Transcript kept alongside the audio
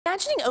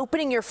Imagining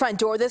opening your front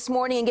door this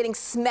morning and getting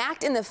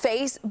smacked in the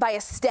face by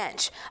a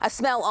stench. A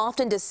smell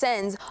often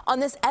descends on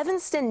this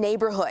Evanston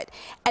neighborhood.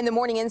 And the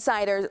Morning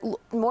Insider's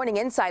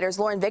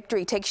Lauren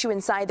Victory takes you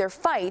inside their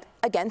fight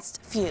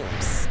against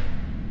fumes.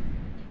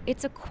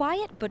 It's a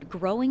quiet but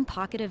growing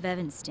pocket of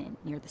Evanston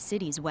near the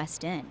city's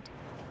west end.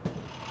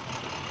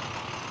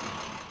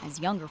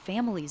 As younger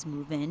families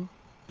move in,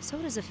 so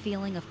does a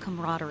feeling of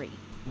camaraderie.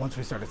 Once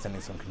we started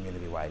sending some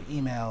community-wide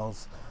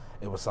emails,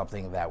 it was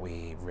something that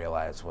we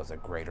realized was a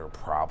greater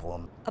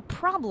problem. A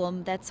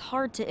problem that's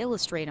hard to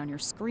illustrate on your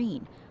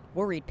screen.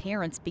 Worried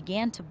parents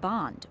began to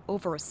bond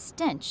over a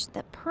stench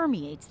that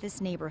permeates this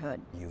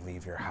neighborhood. You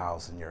leave your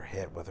house and you're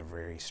hit with a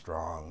very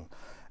strong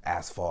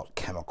asphalt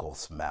chemical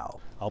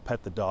smell. I'll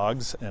pet the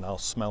dogs and I'll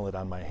smell it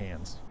on my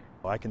hands.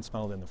 I can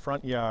smell it in the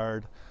front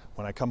yard.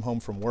 When I come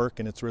home from work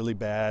and it's really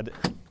bad.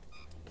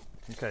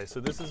 Okay, so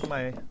this is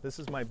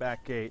my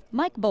back gate.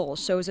 Mike Bowl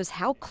shows us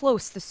how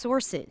close the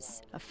source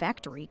is, a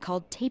factory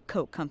called Tape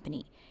Coat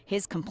Company.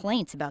 His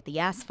complaints about the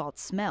asphalt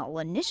smell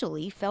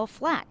initially fell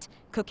flat.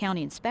 Cook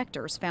County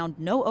inspectors found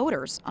no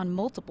odors on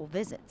multiple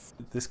visits.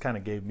 This kind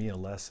of gave me a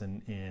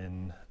lesson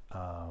in,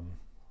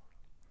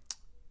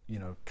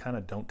 kind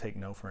of don't take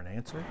no for an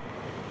answer.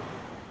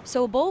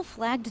 So Bowl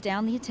flagged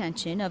down the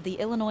attention of the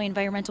Illinois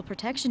Environmental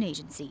Protection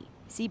Agency.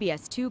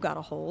 CBS 2 got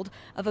a hold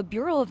of a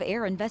Bureau of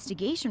Air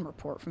investigation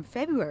report from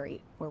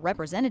February, where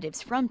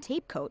representatives from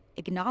Tape Coat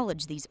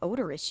acknowledged these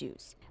odor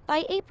issues.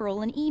 By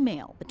April, an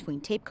email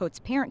between Tape Coat's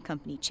parent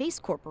company, Chase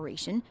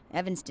Corporation,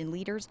 Evanston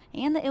leaders,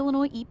 and the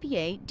Illinois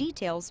EPA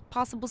details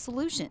possible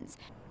solutions.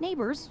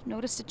 Neighbors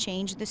noticed a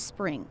change this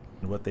spring.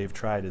 What they've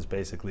tried is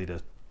basically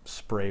to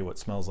spray what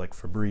smells like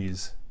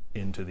Febreze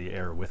into the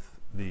air with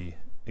the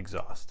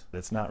exhaust.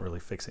 It's not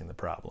really fixing the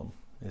problem.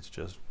 It's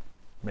just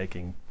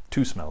making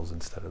two smells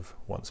instead of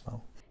one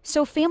smell.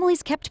 So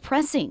families kept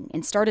pressing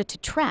and started to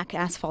track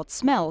asphalt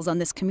smells on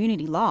this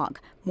community log.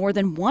 More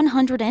than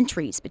 100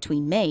 entries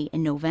between May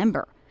and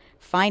November.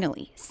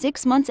 Finally,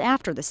 6 months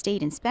after the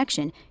state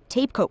inspection,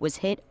 Tape Coat was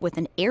hit with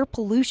an air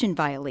pollution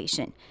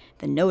violation.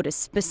 The notice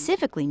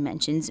specifically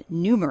mentions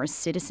numerous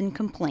citizen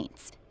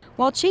complaints.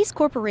 While Chase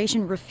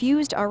Corporation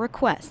refused our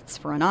requests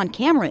for an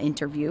on-camera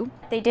interview,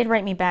 they did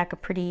write me back a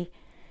pretty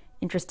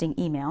interesting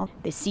email.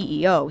 The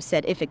CEO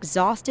said if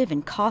exhaustive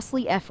and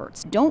costly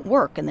efforts don't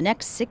work in the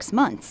next 6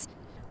 months,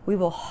 we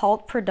will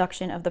halt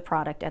production of the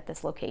product at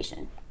this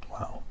location.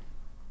 Wow.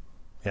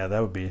 Yeah,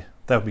 that would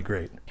be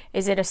great.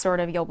 Is it a sort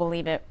of you'll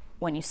believe it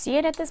when you see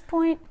it at this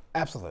point?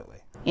 Absolutely.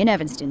 In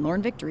Evanston,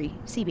 Lauren Victory,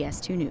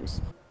 CBS 2 News.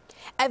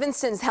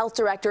 Evanston's health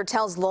director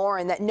tells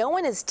Lauren that no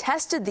one has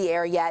tested the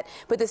air yet,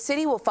 but the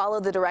city will follow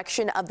the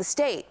direction of the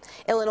state.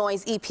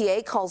 Illinois'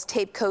 EPA calls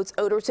Tape Coat's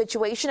odor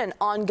situation an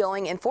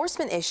ongoing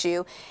enforcement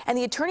issue, and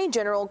the Attorney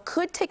General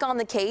could take on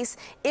the case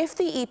if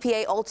the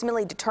EPA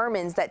ultimately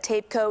determines that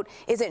Tape Coat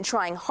isn't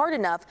trying hard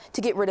enough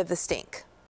to get rid of the stink.